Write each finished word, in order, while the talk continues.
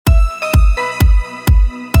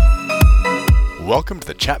Welcome to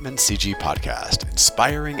the Chapman CG Podcast,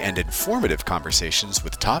 inspiring and informative conversations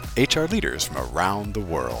with top HR leaders from around the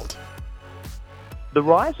world. The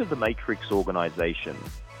rise of the matrix organization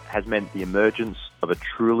has meant the emergence of a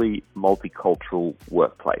truly multicultural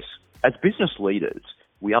workplace. As business leaders,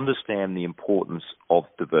 we understand the importance of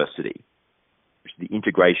diversity, which is the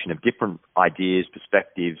integration of different ideas,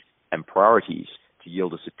 perspectives, and priorities to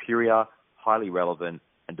yield a superior, highly relevant,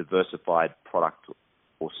 and diversified product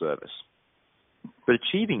or service. But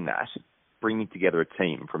achieving that, bringing together a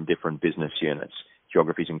team from different business units,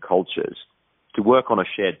 geographies, and cultures to work on a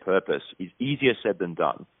shared purpose is easier said than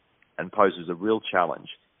done and poses a real challenge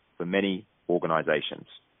for many organizations.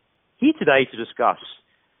 Here today to discuss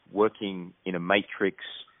working in a matrix,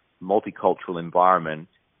 multicultural environment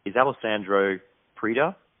is Alessandro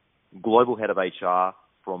Prida, Global Head of HR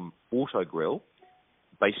from Autogrill,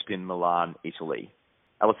 based in Milan, Italy.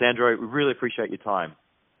 Alessandro, we really appreciate your time.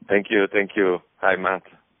 Thank you. Hi, Matt.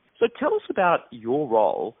 So tell us about your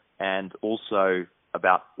role and also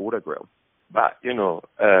about Autogrill. But,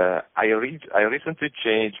 I recently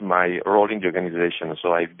changed my role in the organization.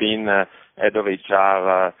 So I've been head of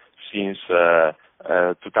HR since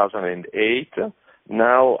 2008.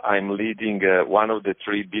 Now I'm leading one of the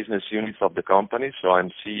three business units of the company. So I'm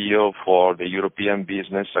CEO for the European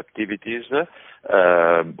business activities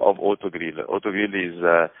of Autogrill. Autogrill is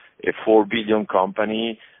a 4 billion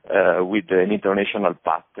company with an international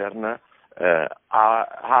pattern.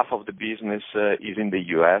 Half of the business is in the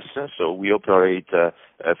U.S., so we operate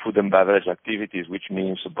food and beverage activities, which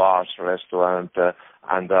means bars, restaurants,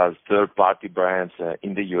 and third-party brands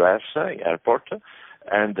in the U.S. airport.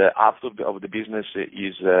 And half of the business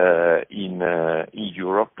is in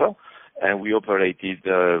Europe, and we operated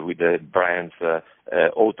with the brands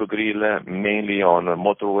Autogrill mainly on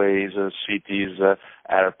motorways, cities,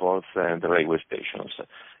 airports, and railway stations.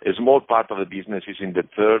 A small part of the business is in the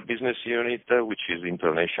third business unit, which is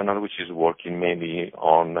international, which is working mainly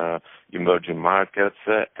on emerging markets,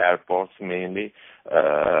 airports mainly,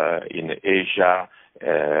 in Asia,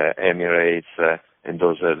 Emirates, and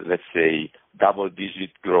those are, let's say,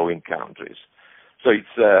 double-digit growing countries. So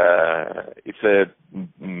it's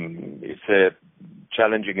a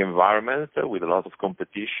challenging environment with a lot of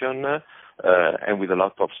competition and with a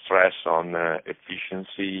lot of stress on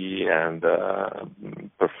efficiency and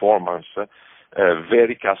performance.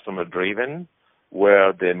 Very customer-driven,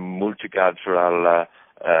 where the multicultural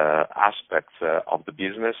aspects of the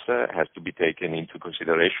business has to be taken into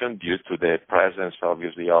consideration due to the presence,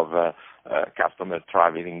 obviously, of customers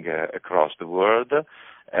traveling across the world,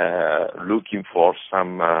 looking for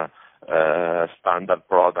some standard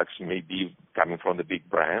products, maybe coming from the big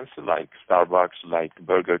brands like Starbucks, like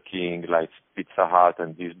Burger King, like Pizza Hut,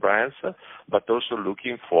 and these brands, but also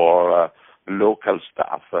looking for local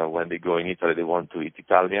stuff. When they go in Italy, they want to eat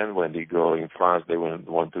Italian. When they go in France, they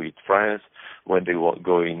want to eat French. When they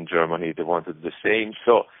go in Germany, they want to do the same.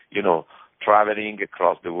 So, traveling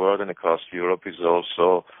across the world and across Europe is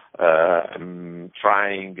also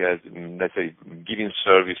trying, let's say, giving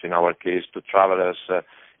service, in our case, to travelers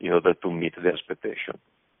in order to meet the expectation.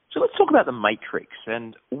 So let's talk about the matrix.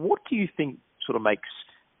 And what do you think sort of makes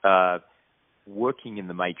working in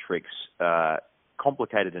the matrix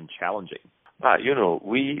complicated and challenging?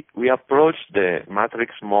 We approached the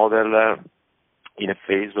matrix model in a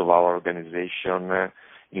phase of our organization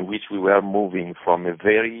in which we were moving from a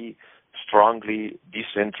very strongly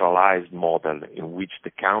decentralized model in which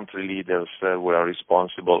the country leaders were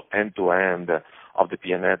responsible end-to-end of the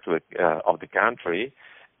P&L of the country,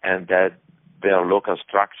 and that their local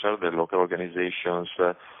structure, their local organizations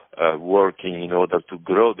working in order to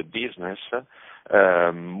grow the business,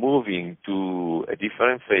 moving to a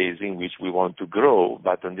different phase in which we want to grow,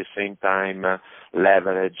 but at the same time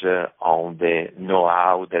leverage on the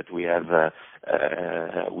know-how that we have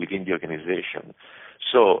within the organization.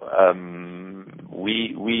 So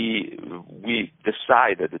we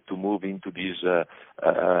decided to move into this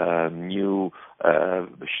new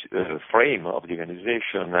frame of the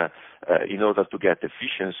organization in order to get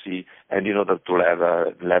efficiency and in order to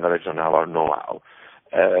leverage on our know-how.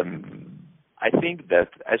 I think that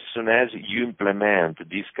as soon as you implement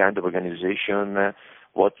this kind of organization,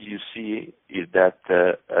 what you see is that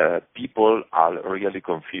people are really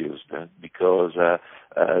confused because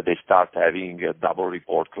they start having double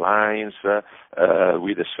report lines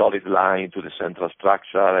with a solid line to the central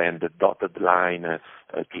structure and a dotted line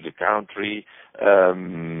to the country.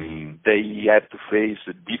 They have to face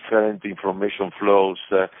different information flows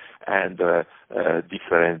and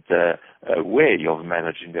different way of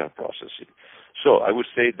managing their processes. So I would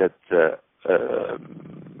say that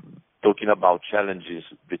talking talking about challenges,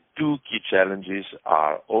 the two key challenges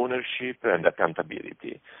are ownership and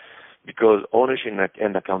accountability. Because ownership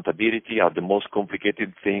and accountability are the most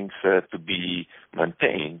complicated things to be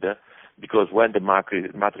maintained, because when the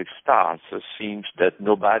matrix starts, it seems that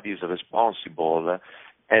nobody is responsible,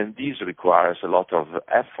 and this requires a lot of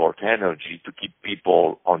effort, energy to keep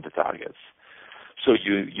people on the targets. So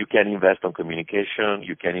you can invest on communication,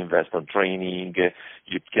 you can invest on training,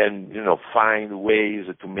 you can find ways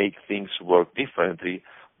to make things work differently,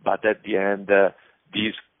 but at the end,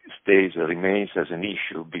 this remains as an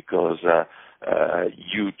issue because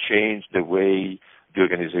you change the way the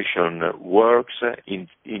organization works in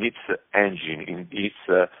its engine, in its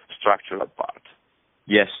structural part.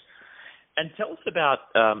 Yes. And tell us about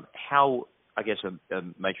how, I guess, a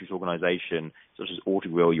matrix organization such as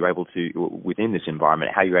Autogrill, you're able to, within this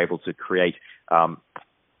environment, how you're able to create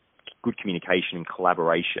good communication and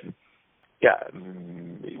collaboration. Yeah,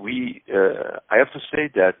 I have to say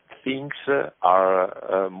that things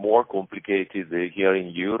are more complicated here in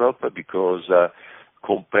Europe because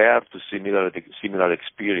compared to similar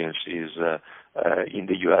experiences in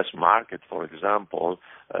the U.S. market, for example,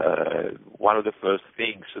 one of the first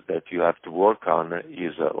things that you have to work on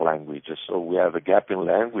is language. So we have a gap in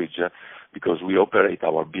language because we operate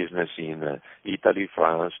our business in Italy,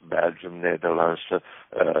 France, Belgium, Netherlands,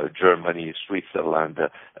 Germany, Switzerland,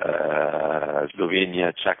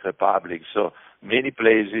 Slovenia, Czech Republic. So many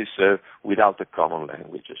places without a common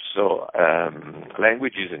language. So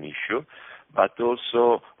language is an issue, but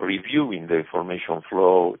also reviewing the information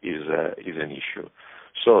flow is an issue.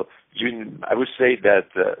 So I would say that,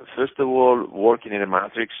 first of all, working in a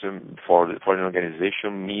matrix for an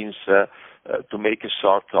organization means to make a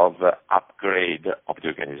sort of upgrade of the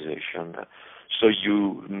organization. So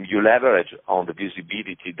you leverage on the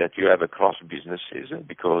visibility that you have across businesses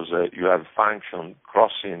because you have function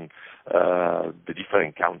crossing the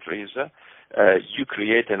different countries. You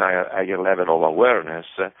create a higher level of awareness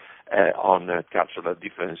on cultural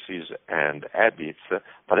differences and habits,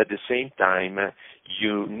 but at the same time,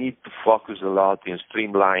 you need to focus a lot in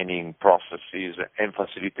streamlining processes and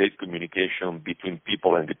facilitate communication between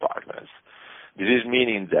people and departments. This is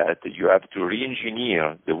meaning that you have to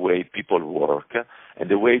re-engineer the way people work and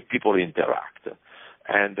the way people interact.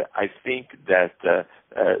 And I think that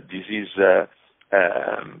this is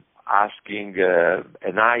asking a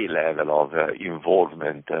high level of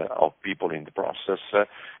involvement of people in the process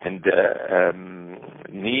and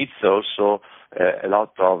needs also a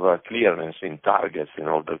lot of clearness in targets in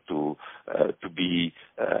order to be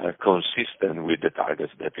consistent with the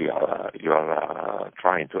targets that you are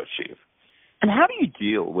trying to achieve. And how do you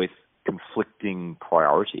deal with conflicting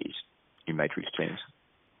priorities in matrix teams?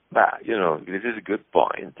 This is a good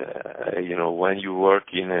point. When you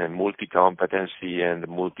work in a multi-competency and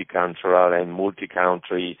multicultural and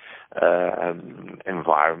multi-country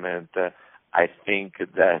environment, I think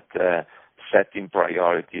that setting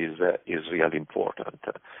priorities is really important.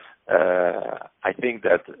 I think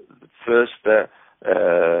that first,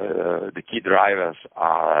 the key drivers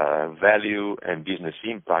are value and business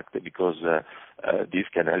impact because this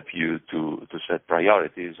can help you to set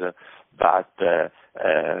priorities, but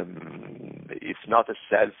it's not a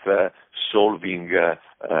self-solving a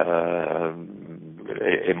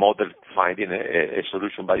model finding a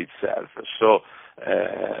solution by itself. So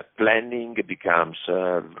planning becomes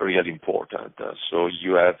really important. So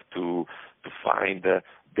you have to find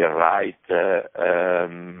the right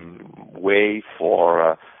way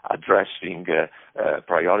for addressing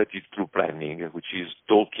priorities through planning, which is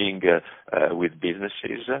talking with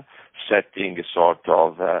businesses, setting a sort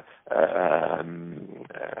of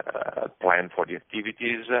plan for the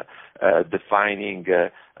activities, defining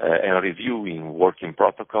and reviewing working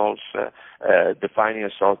protocols, defining a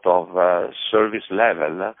sort of service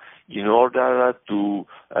level in order to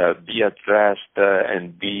be addressed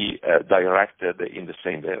and be directed in the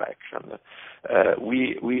same direction.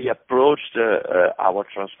 We approached our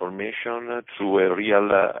transformation through a real,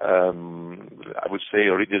 I would say,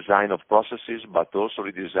 a redesign of processes, but also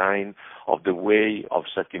redesign of the way of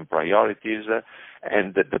setting priorities,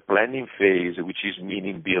 and the planning phase, which is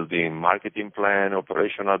meaning building marketing plan,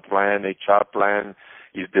 operational plan, HR plan,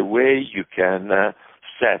 is the way you can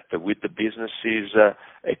set with the businesses a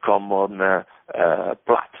common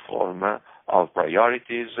platform of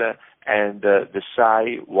priorities and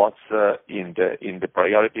decide what's in the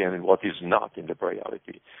priority and what is not in the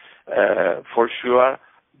priority. For sure,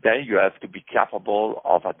 then you have to be capable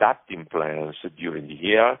of adapting plans during the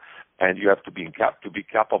year, and you have to be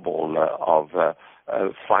capable of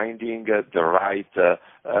finding the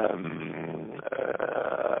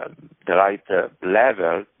the right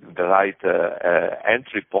level, the right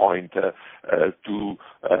entry point to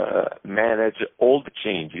manage all the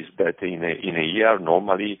changes that in a year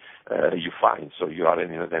normally you find. So you are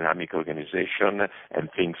in a dynamic organization and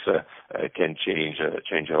things can change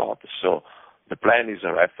a lot. So the plan is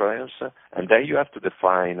a reference, and then you have to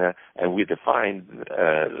define, and we define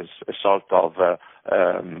a sort of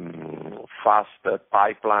fast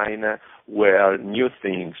pipeline where new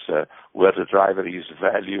things, where the driver is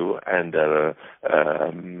value and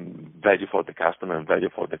value for the customer and value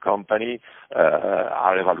for the company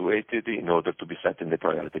are evaluated in order to be set in the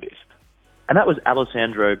priority list. And that was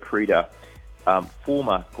Alessandro Prida,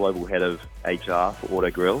 former global head of HR for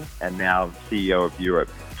Autogrill and now CEO of Europe,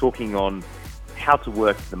 talking on how to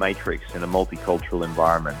work the matrix in a multicultural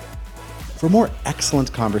environment. For more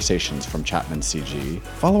excellent conversations from Chapman CG,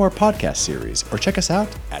 follow our podcast series or check us out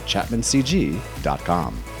at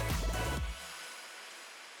chapmancg.com.